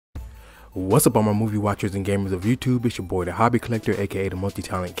What's up all my movie watchers and gamers of YouTube? It's your boy the Hobby Collector, aka the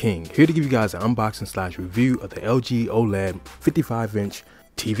Multi-Talent King, here to give you guys an unboxing slash review of the LG OLED 55-inch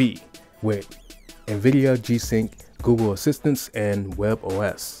TV with NVIDIA G-Sync, Google Assistance, and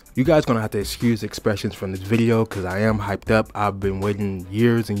WebOS. You guys gonna have to excuse expressions from this video because I am hyped up. I've been waiting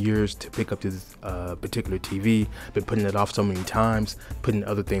years and years to pick up this particular TV. Been putting it off so many times, putting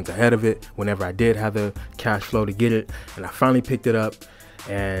other things ahead of it whenever I did have the cash flow to get it, and I finally picked it up.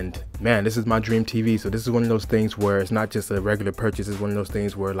 And man, this is my dream TV. So this is one of those things where it's not just a regular purchase. It's one of those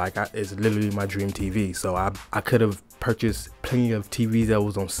things where like it's literally my dream TV. So I could have purchased plenty of TVs that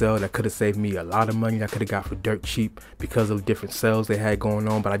was on sale that could have saved me a lot of money. That could have got for dirt cheap because of different sales they had going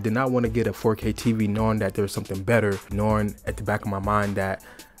on. But I did not want to get a 4K TV knowing that there's something better, knowing at the back of my mind that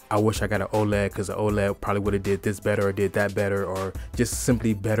I wish I got an OLED because the OLED probably would have did this better or did that better or just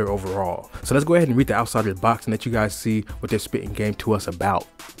simply better overall. So let's go ahead and read the outside of the box and let you guys see what they're spitting game to us about.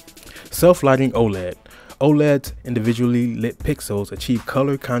 Self-lighting OLED. OLED's individually lit pixels achieve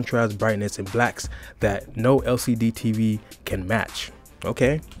color, contrast, brightness, and blacks that no LCD TV can match.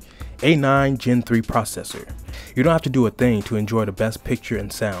 Okay. A9 Gen 3 processor. You don't have to do a thing to enjoy the best picture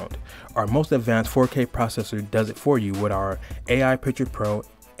and sound. Our most advanced 4K processor does it for you with our AI Picture Pro,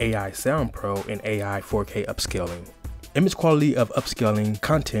 AI Sound Pro, and AI 4K upscaling. Image quality of upscaling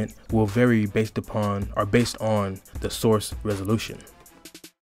content will vary based on the source resolution.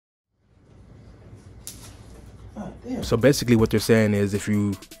 So basically what they're saying is if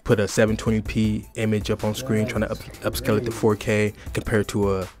you put a 720p image up on screen trying to upscale it to 4K compared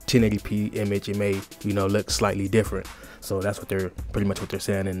to a 1080p image, it may, you know, look slightly different. So that's what they're pretty much what they're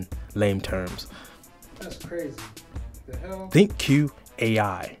saying in lame terms. That's crazy. The hell? ThinkQ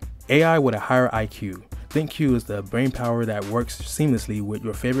AI. AI with a higher IQ. ThinkQ is the brain power that works seamlessly with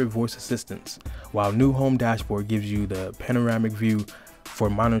your favorite voice assistants, while new home dashboard gives you the panoramic view for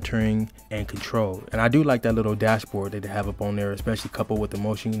monitoring and control. And I do like that little dashboard that they have up on there, especially coupled with the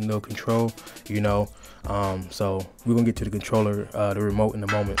motion no control, you know. So we're gonna get to the controller, the remote in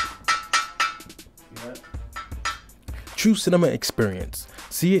a moment. Yeah. True cinema experience.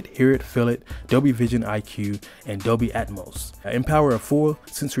 See it, hear it, feel it, Dolby Vision IQ, and Dolby Atmos. Empower a full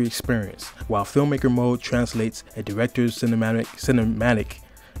sensory experience, while filmmaker mode translates a director's cinematic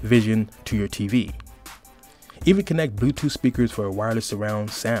vision to your TV. Even connect Bluetooth speakers for a wireless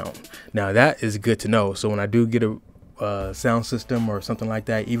surround sound. Now that is good to know. So when I do get a sound system or something like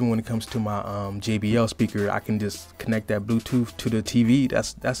that, even when it comes to my JBL speaker, I can just connect that Bluetooth to the TV.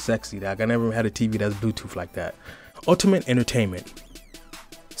 That's sexy. Like I never had a TV that's Bluetooth like that. Ultimate entertainment.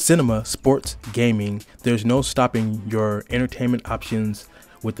 Cinema, sports, gaming, there's no stopping your entertainment options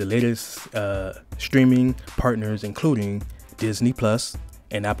with the latest streaming partners including Disney Plus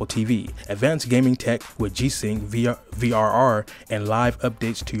and Apple TV. Advanced gaming tech with G-Sync, VRR, and live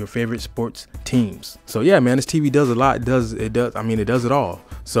updates to your favorite sports teams. So yeah, man, this TV does a lot. It does it all.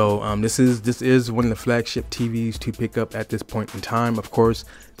 So this is one of the flagship TVs to pick up at this point in time. Of course,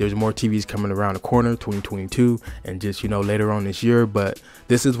 there's more TVs coming around the corner, 2022, and just, you know, later on this year. But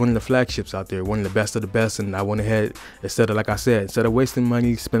this is one of the flagships out there, one of the best of the best. And I went ahead, instead of wasting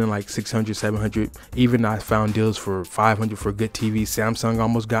money, spending like 600, 700, even I found deals for 500 for good TVs. Samsung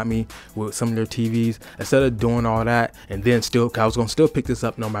almost got me with some of their TVs. Instead of doing all that, and then I was gonna still pick this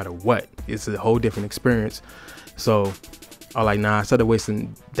up no matter what. It's a whole different experience. So I like, nah, instead of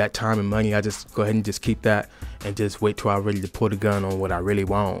wasting that time and money, I just go ahead and just keep that and just wait till I'm ready to pull the gun on what I really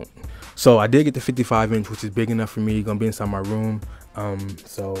want. So I did get the 55-inch, which is big enough for me. Gonna be inside my room.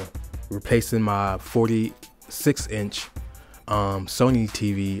 So replacing my 46-inch Sony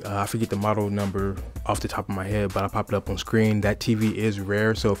TV. I forget the model number off the top of my head, but I popped it up on screen. That TV is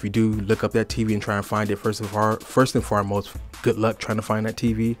rare, so if you do look up that TV and try and find it, first and foremost, good luck trying to find that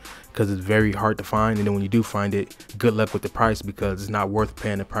TV because it's very hard to find. And then when you do find it, good luck with the price because it's not worth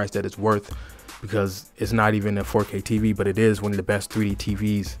paying the price that it's worth, because it's not even a 4K TV, but it is one of the best 3D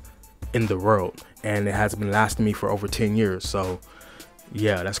TVs in the world, and it has been lasting me for over 10 years. So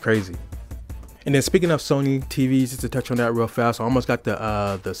yeah, that's crazy. And then speaking of Sony TVs, just to touch on that real fast, I almost got the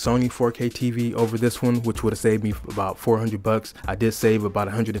Sony 4K TV over this one, which would have saved me about 400 bucks. I did save about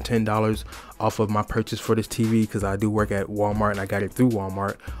 $110 off of my purchase for this TV because I do work at Walmart and I got it through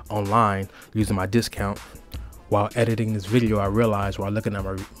Walmart online using my discount. While editing this video, I realized while looking at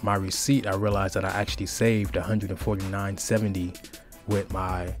my receipt, I realized that I actually saved $149.70 with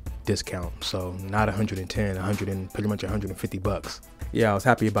my discount. So not 110, pretty much 150 bucks. Yeah, I was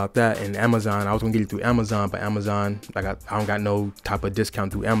happy about that. And Amazon, I was gonna get it through Amazon, but Amazon, like I don't got no type of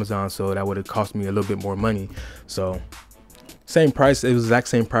discount through Amazon, so that would have cost me a little bit more money. So same price, it was the exact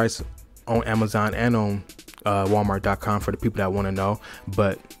same price on Amazon and on Walmart.com for the people that want to know.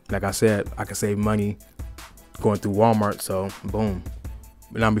 But like I said, I can save money going through Walmart, so boom.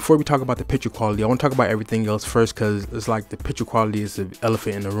 Now, before we talk about the picture quality, I want to talk about everything else first, because it's like the picture quality is the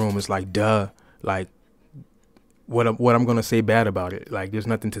elephant in the room. It's like, duh, like what I'm gonna say bad about it. Like, there's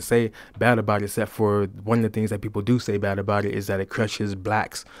nothing to say bad about it, except for one of the things that people do say bad about it is that it crushes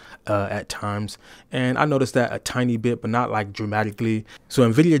blacks at times. And I noticed that a tiny bit, but not like dramatically. So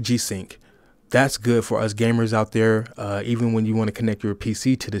NVIDIA G-Sync, that's good for us gamers out there. Even when you want to connect your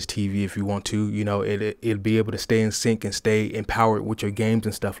PC to this TV, if you want to, you know, it'll be able to stay in sync and stay empowered with your games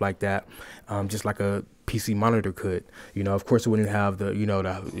and stuff like that, just like a PC monitor could. You know, of course, it wouldn't have the, you know,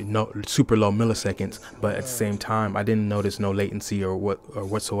 the super low milliseconds, but at the same time, I didn't notice no latency or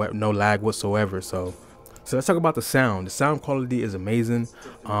whatsoever, no lag whatsoever. So let's talk about the sound. The sound quality is amazing.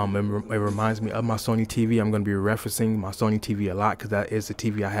 It reminds me of my Sony TV. I'm going to be referencing my Sony TV a lot, because that is the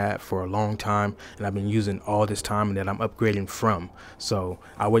TV I had for a long time and I've been using all this time, and that I'm upgrading from. So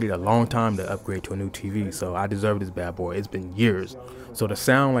I waited a long time to upgrade to a new TV, so I deserve this bad boy. It's been years. So the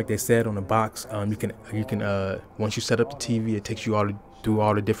sound, like they said on the box, you can once you set up the TV, it takes you through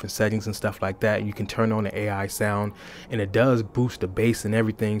all the different settings and stuff like that. You can turn on the AI sound, and it does boost the bass and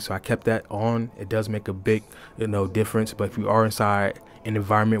everything, so I kept that on. It does make a big, you know, difference. But if you are inside an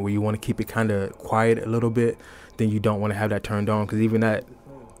environment where you want to keep it kind of quiet a little bit, then you don't want to have that turned on, because even at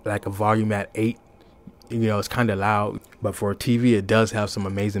like a volume at 8, you know, it's kind of loud. But for a TV, it does have some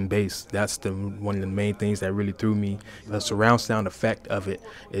amazing bass. That's one of the main things that really threw me. The surround sound effect of it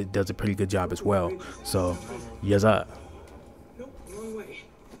does a pretty good job as well. So yes,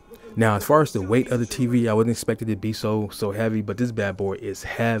 now, as far as the weight of the TV, I wasn't expecting it to be so heavy, but this bad boy is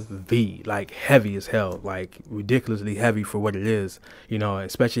heavy, like heavy as hell, like ridiculously heavy for what it is, you know,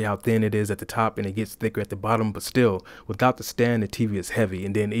 especially how thin it is at the top and it gets thicker at the bottom. But still, without the stand, the TV is heavy.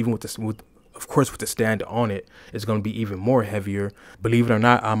 And then even of course, with the stand on it, it's going to be even more heavier. Believe it or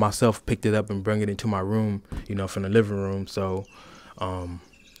not, I myself picked it up and bring it into my room, you know, from the living room. So,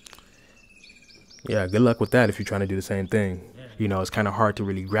 yeah, good luck with that if you're trying to do the same thing. You know, it's kind of hard to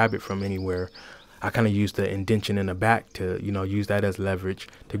really grab it from anywhere. I kind of use the indention in the back to, you know, use that as leverage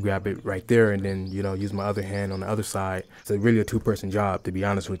to grab it right there, and then, you know, use my other hand on the other side. It's really a two-person job, to be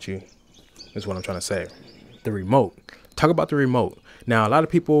honest with you. That's what I'm trying to say. The remote. Talk about the remote. Now, a lot of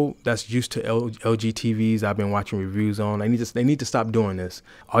people that's used to LG TVs, I've been watching reviews on, they need to stop doing this.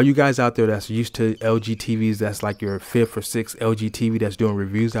 All you guys out there that's used to LG TVs, that's like your 5th or 6th LG TV that's doing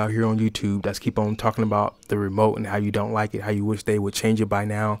reviews out here on YouTube, that's keep on talking about the remote and how you don't like it, how you wish they would change it by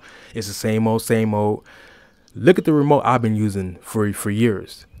now. It's the same old, same old. Look at the remote I've been using for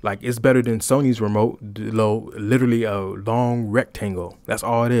years. Like, it's better than Sony's remote, literally a long rectangle. That's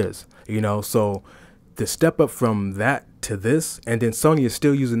all it is, you know. So the step up from that to this, and then Sony is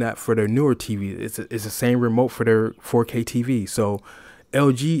still using that for their newer TV. It's the same remote for their 4K TV. So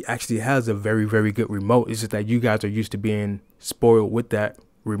LG actually has a very, very good remote. It's just that you guys are used to being spoiled with that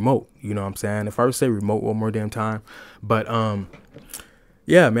remote. You know what I'm saying? If I were to say remote one more damn time. But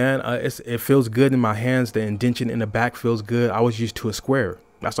yeah, man, it feels good in my hands. The indention in the back feels good. I was used to a square.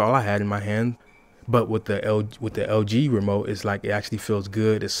 That's all I had in my hand. But with the LG remote, it's like it actually feels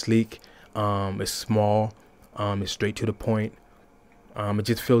good. It's sleek. It's small. It's straight to the point. It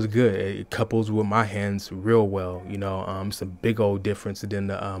just feels good. It couples with my hands real well. You know, it's a big old difference than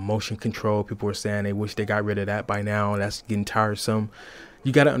the motion control. People were saying they wish they got rid of that by now. That's getting tiresome.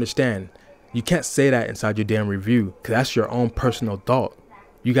 You got to understand, you can't say that inside your damn review, because that's your own personal thought.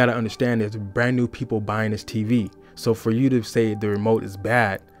 You got to understand there's brand new people buying this TV. So for you to say the remote is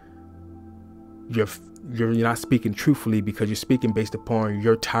bad, you're not speaking truthfully, because you're speaking based upon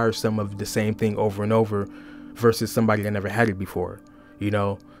you're tiresome of the same thing over and over versus somebody that never had it before, you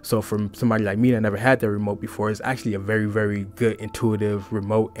know. So from somebody like me that never had that remote before, it's actually a very, very good intuitive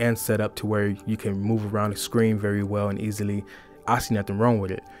remote and set up to where you can move around the screen very well and easily. I see nothing wrong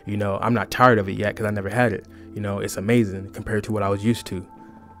with it. You know, I'm not tired of it yet because I never had it. You know, it's amazing compared to what I was used to.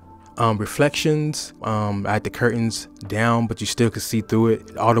 Reflections, I had the curtains down, but you still could see through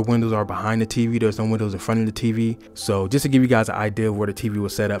it. All the windows are behind the TV. There's no windows in front of the TV. So just to give you guys an idea of where the TV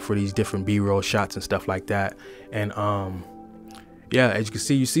was set up for these different B-roll shots and stuff like that. And yeah, as you can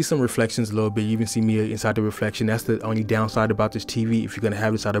see, you see some reflections a little bit. You even see me inside the reflection. That's the only downside about this TV. If you're going to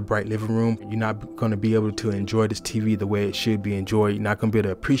have this out of a bright living room, you're not going to be able to enjoy this TV the way it should be enjoyed. You're not going to be able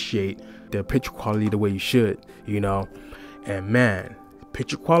to appreciate the picture quality the way you should, you know. And man,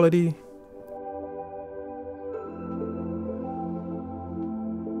 picture quality,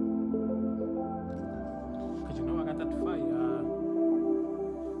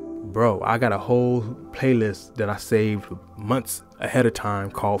 bro, I got a whole playlist that I saved months ahead of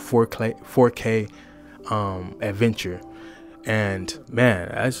time called 4K adventure. And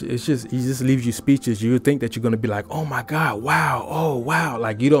man, it just leaves you speechless. You would think that you're gonna be like, oh my god, wow, oh wow,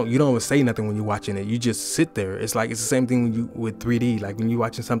 like you don't even say nothing when you're watching it. You just sit there. It's like it's the same thing when you with 3D. Like when you're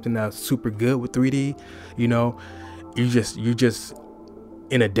watching something that's super good with 3D, you know, you just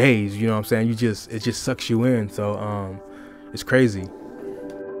in a daze. You know what I'm saying? It just sucks you in. So it's crazy.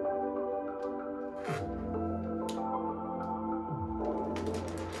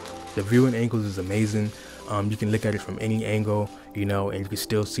 The viewing angles is amazing. You can look at it from any angle, you know, and you can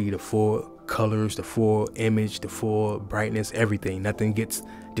still see the full colors, the full image, the full brightness, everything. Nothing gets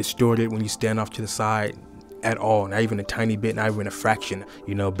distorted when you stand off to the side at all, not even a tiny bit, not even a fraction.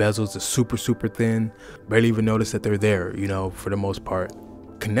 You know, bezels are super thin, barely even notice that they're there, you know, for the most part.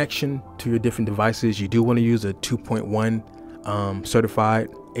 Connection to your different devices, you do want to use a 2.1 certified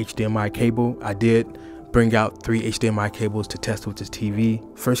HDMI cable. I did bring out 3 HDMI cables to test with this TV.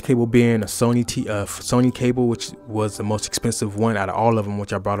 First cable being a Sony cable, which was the most expensive one out of all of them,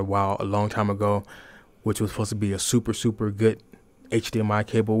 which I brought a long time ago, which was supposed to be a super good HDMI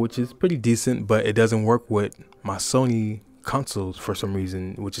cable, which is pretty decent, but it doesn't work with my Sony consoles for some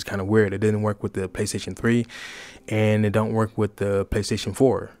reason, which is kind of weird. It didn't work with the PlayStation 3 and it don't work with the PlayStation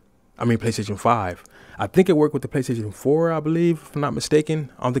 5. I think it worked with the PlayStation 4, I believe, if I'm not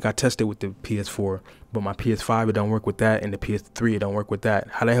mistaken. I don't think I tested with the PS4, but my PS5, it don't work with that, and the PS3, it don't work with that.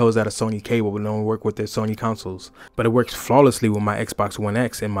 How the hell is that a Sony cable but it don't work with the Sony consoles? But it works flawlessly with my Xbox One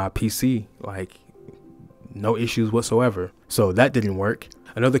X and my PC, like no issues whatsoever. So that didn't work.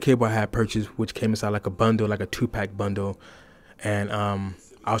 Another cable I had purchased, which came inside like a bundle, like a 2-pack bundle, and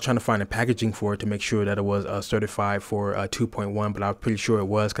I was trying to find the packaging for it to make sure that it was certified for 2.1, but I was pretty sure it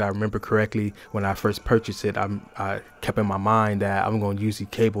was, because I remember correctly when I first purchased it, I kept in my mind that I'm going to use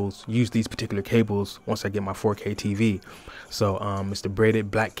these particular cables once I get my 4K TV. So it's the braided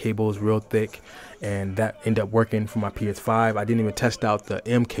black cables, real thick, and that ended up working for my PS5. I didn't even test out the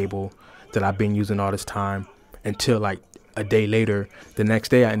M cable that I've been using all this time until like a day later. The next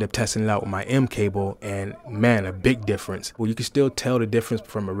day I ended up testing it out with my M cable, and man, a big difference. Well, you can still tell the difference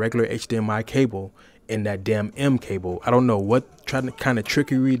from a regular HDMI cable and that damn M cable. I don't know what kind of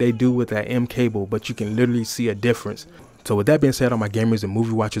trickery they do with that M cable, but you can literally see a difference. So with that being said, all my gamers and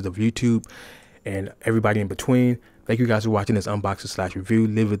movie watchers of YouTube and everybody in between, thank you guys for watching this unboxing / review.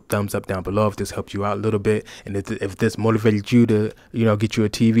 Leave a thumbs up down below if this helped you out a little bit, and if this motivated you to, you know, get you a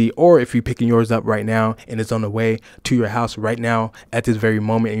TV, or if you're picking yours up right now and it's on the way to your house right now at this very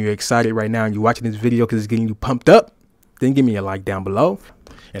moment, and you're excited right now and you're watching this video because it's getting you pumped up, then give me a like down below.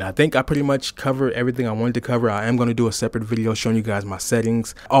 And I think I pretty much covered everything I wanted to cover. I am going to do a separate video showing you guys my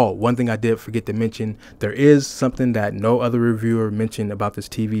settings. Oh, one thing I did forget to mention, there is something that no other reviewer mentioned about this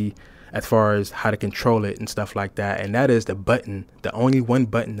TV as far as how to control it and stuff like that, and that is the button, the only one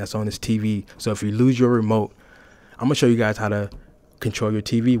button that's on this TV. So if you lose your remote, I'm gonna show you guys how to control your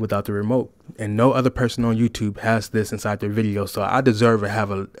TV without the remote, and no other person on YouTube has this inside their video, so I deserve to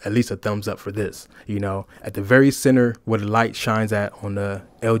have at least a thumbs up for this. You know, at the very center where the light shines at on the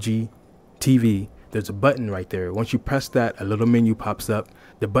LG TV, there's a button right there. Once you press that, a little menu pops up.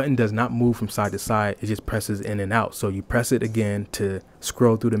 The button does not move from side to side, it just presses in and out. So you press it again to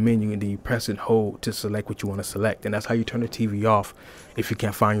scroll through the menu, and then you press and hold to select what you want to select. And that's how you turn the TV off if you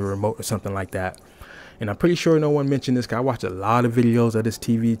can't find your remote or something like that. And I'm pretty sure no one mentioned this, because I watched a lot of videos of this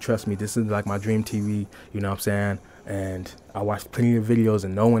TV. Trust me, this is like my dream TV, you know what I'm saying? And I watched plenty of videos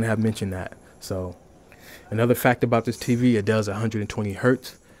and no one have mentioned that. So another fact about this TV, it does 120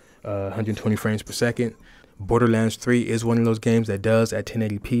 hertz, 120 frames per second. Borderlands 3 is one of those games that does at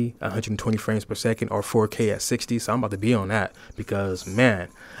 1080p, 120 frames per second, or 4K at 60. So I'm about to be on that, because man,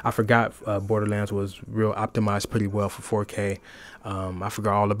 I forgot Borderlands was real optimized pretty well for 4K. I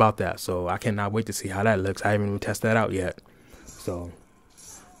forgot all about that, so I cannot wait to see how that looks. I haven't even tested that out yet. So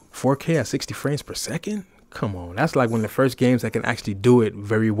 4K at 60 frames per second? Come on, that's like one of the first games that can actually do it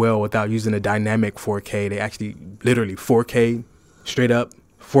very well without using a dynamic 4K. They actually literally 4K straight up.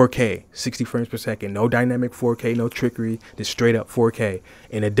 4K, 60 frames per second, no dynamic 4K, no trickery, just straight up 4K.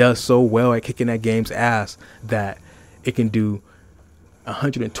 And it does so well at kicking that game's ass that it can do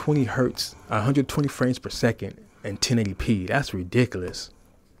 120 hertz, 120 frames per second and 1080p. That's ridiculous.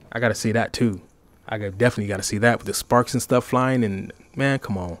 I gotta see that too. Definitely gotta see that with the sparks and stuff flying, and man,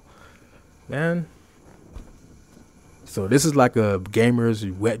 come on, man. So this is like a gamer's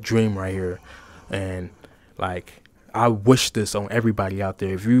wet dream right here, and like, I wish this on everybody out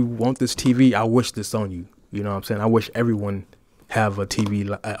there. If you want this TV, I wish this on you. You know what I'm saying? I wish everyone have a TV,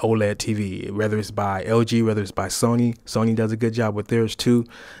 an OLED TV, whether it's by LG, whether it's by Sony. Sony does a good job with theirs too,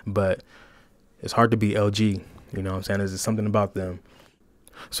 but it's hard to be LG. You know what I'm saying? There's something about them.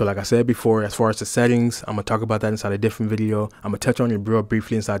 So like I said before, as far as the settings, I'm gonna talk about that inside a different video. I'm gonna touch on it real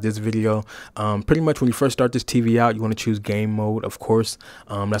briefly inside this video. Pretty much when you first start this TV out, you want to choose game mode, of course.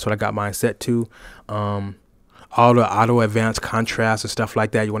 That's what I got mine set to. All the auto advanced contrast and stuff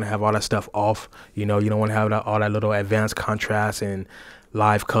like that, you want to have all that stuff off. You know, you don't want to have all that little advanced contrast and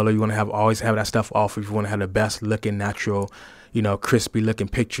live color. You want to always have that stuff off if you want to have the best looking natural, you know, crispy looking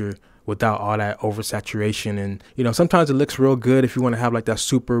picture without all that oversaturation. And you know, sometimes it looks real good if you want to have like that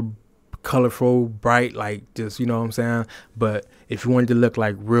super colorful, bright, like just, you know what I'm saying. But if you want it to look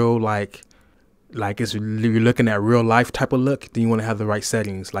like real, like it's you're looking at real life type of look, then you want to have the right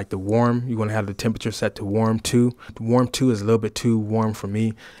settings. Like the warm, you want to have the temperature set to warm 2. Warm 2 is a little bit too warm for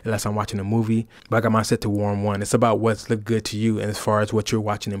me unless I'm watching a movie, but I got mine set to warm 1. It's about what's look good to you, and as far as what you're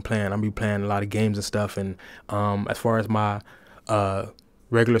watching and playing. I'm be playing a lot of games and stuff, and as far as my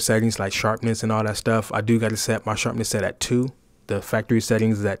regular settings like sharpness and all that stuff, I do got to set my sharpness set at 2. The factory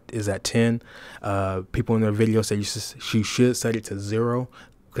settings is at 10. People in their video say you should set it to 0,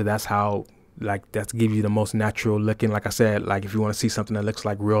 because that's how, like, that's give you the most natural looking. Like I said, like if you want to see something that looks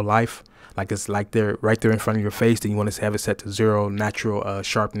like real life, like it's like they're right there in front of your face, then you want to have it set to 0 natural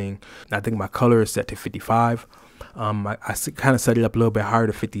sharpening. I think my color is set to 55. I kind of set it up a little bit higher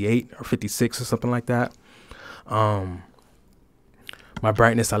to 58 or 56 or something like that. My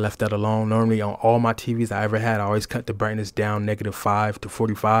brightness, I left that alone. Normally on all my TVs I ever had, I always cut the brightness down -5 to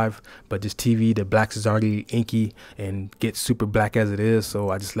 45. But this TV, the blacks is already inky and gets super black as it is,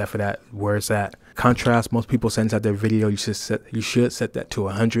 so I just left it at where it's at. Contrast, most people say inside their video you should set that to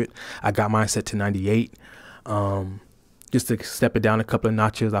 100. I got mine set to 98. Just to step it down a couple of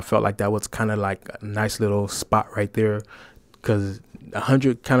notches. I felt like that was kind of like a nice little spot right there, because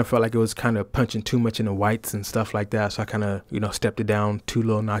 100 kind of felt like it was kind of punching too much in the whites and stuff like that. So I kind of, you know, stepped it down 2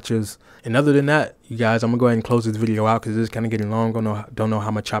 little notches. And other than that, you guys, I'm gonna go ahead and close this video out because this is kind of getting long. Don't know how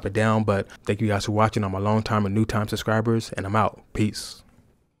I'm gonna chop it down, but thank you guys for watching. I'm a long time and new time subscribers, and I'm out. Peace.